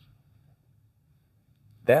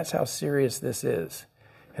 That's how serious this is.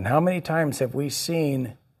 And how many times have we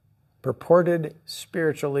seen purported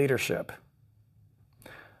spiritual leadership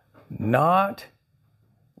not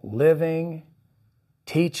living,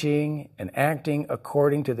 teaching, and acting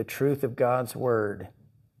according to the truth of God's Word?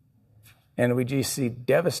 And we just see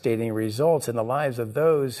devastating results in the lives of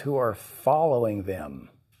those who are following them.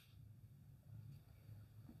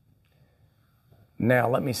 Now,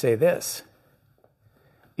 let me say this.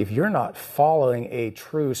 If you're not following a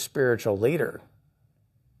true spiritual leader,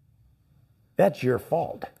 that's your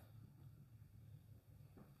fault.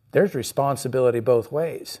 There's responsibility both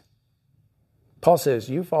ways. Paul says,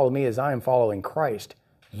 you follow me as I am following Christ.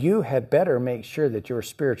 You had better make sure that your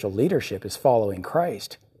spiritual leadership is following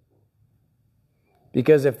Christ.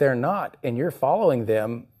 Because if they're not, and you're following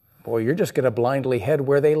them, boy, you're just going to blindly head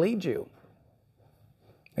where they lead you.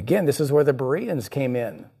 Again, this is where the Bereans came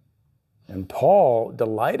in. And Paul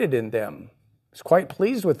delighted in them. He was quite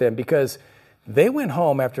pleased with them because they went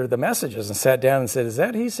home after the messages and sat down and said, is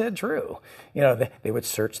that he said true? You know, they would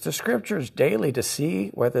search the scriptures daily to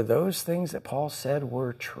see whether those things that Paul said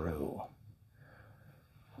were true.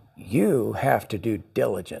 You have to do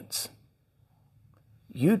diligence.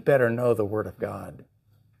 You'd better know the Word of God.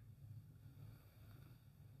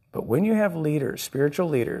 But when you have leaders, spiritual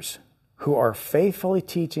leaders, who are faithfully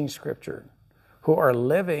teaching Scripture, who are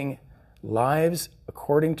living lives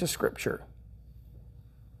according to Scripture,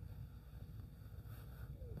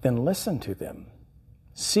 then listen to them.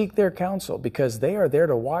 Seek their counsel, because they are there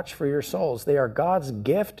to watch for your souls. They are God's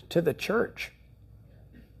gift to the church.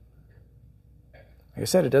 Like I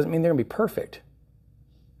said, it doesn't mean they're going to be perfect.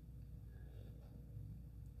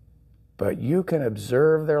 But you can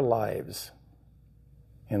observe their lives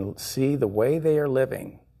and see the way they are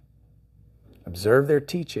living. Observe their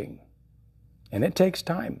teaching. And it takes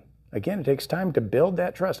time. Again, it takes time to build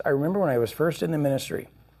that trust. I remember when I was first in the ministry.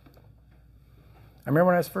 I remember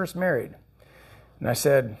when I was first married. And I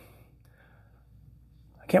said,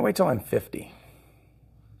 I can't wait till I'm 50.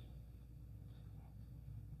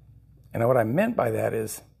 And what I meant by that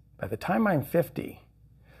is, by the time I'm 50,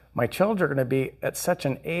 my children are going to be at such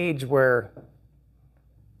an age where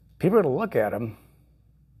people are going to look at them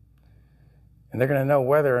and they're going to know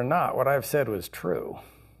whether or not what I've said was true.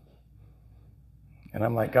 And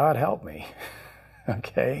I'm like, God, help me.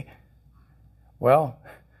 Okay. Well,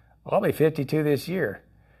 I'll be 52 this year.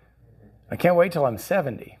 I can't wait till I'm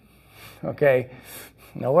 70. Okay.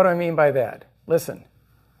 Now, what do I mean by that? Listen.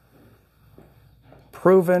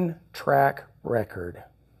 proven track record.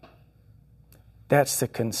 That's the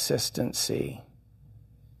consistency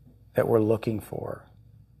that we're looking for.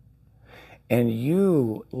 And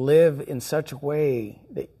you live in such a way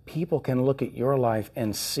that people can look at your life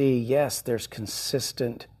and see, yes, there's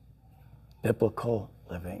consistent biblical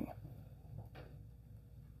living.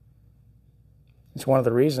 It's one of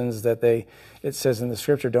the reasons that it says in the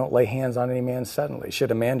scripture, don't lay hands on any man suddenly. Should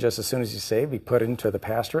a man just as soon as he's saved be put into the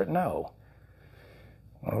pastorate? No.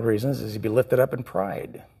 One of the reasons is he'd be lifted up in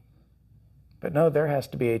pride. But no, there has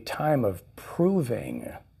to be a time of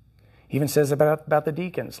proving. He even says about the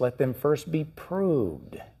deacons, let them first be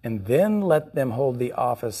proved, and then let them hold the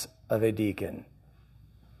office of a deacon.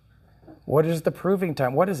 What is the proving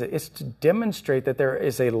time? What is it? It's to demonstrate that there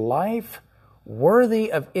is a life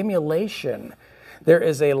worthy of emulation. There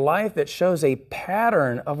is a life that shows a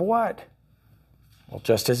pattern of what? Well,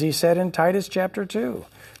 just as he said in Titus chapter 2,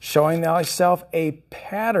 showing thyself a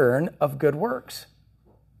pattern of good works,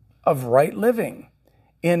 of right living,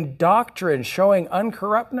 in doctrine showing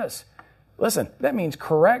uncorruptness. Listen, that means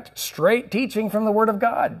correct, straight teaching from the Word of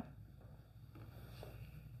God.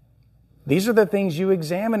 These are the things you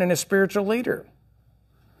examine in a spiritual leader.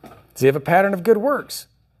 Does he have a pattern of good works?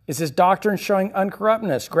 Is his doctrine showing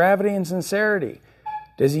uncorruptness, gravity, and sincerity?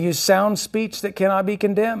 Does he use sound speech that cannot be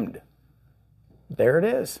condemned? There it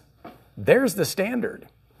is. There's the standard.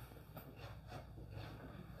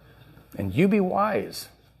 And you be wise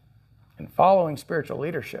in following spiritual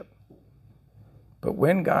leadership. But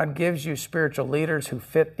when God gives you spiritual leaders who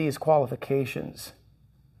fit these qualifications,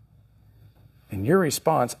 then your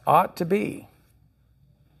response ought to be,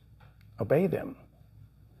 obey them.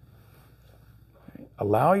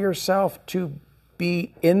 Allow yourself to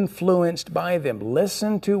be influenced by them.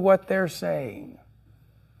 Listen to what they're saying.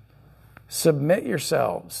 Submit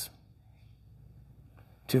yourselves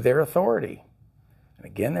to their authority. And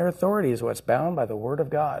again, their authority is what's bound by the Word of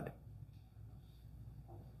God.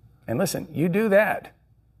 And listen, you do that,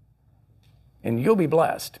 and you'll be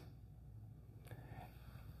blessed.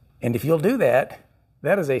 And if you'll do that,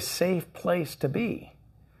 that is a safe place to be.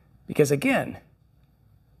 Because again,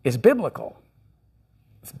 it's biblical.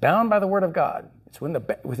 It's bound by the Word of God. It's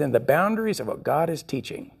within the boundaries of what God is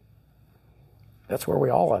teaching. That's where we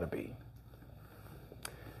all ought to be.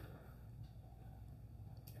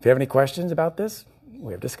 If you have any questions about this,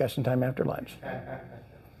 we have discussion time after lunch.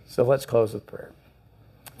 So let's close with prayer.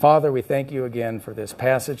 Father, we thank you again for this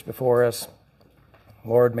passage before us.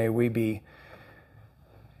 Lord, may we be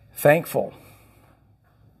thankful,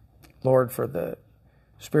 Lord, for the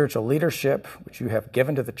spiritual leadership which you have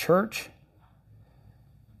given to the church.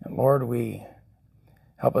 And Lord, we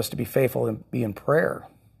help us to be faithful and be in prayer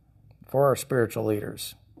for our spiritual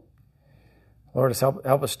leaders. Lord,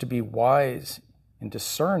 help us to be wise and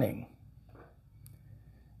discerning.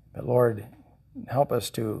 But Lord, help us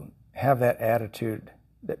to have that attitude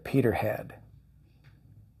that Peter had.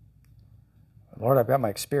 Lord, I've got my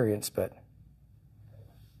experience, but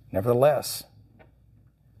nevertheless,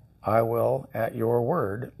 I will, at your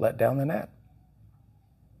word, let down the net.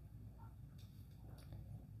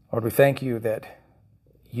 Lord, we thank you that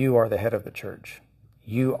you are the head of the church.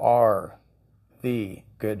 You are the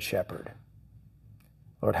good shepherd.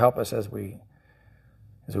 Lord, help us as we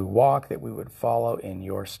walk, that we would follow in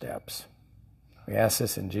your steps. We ask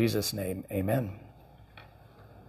this in Jesus' name. Amen.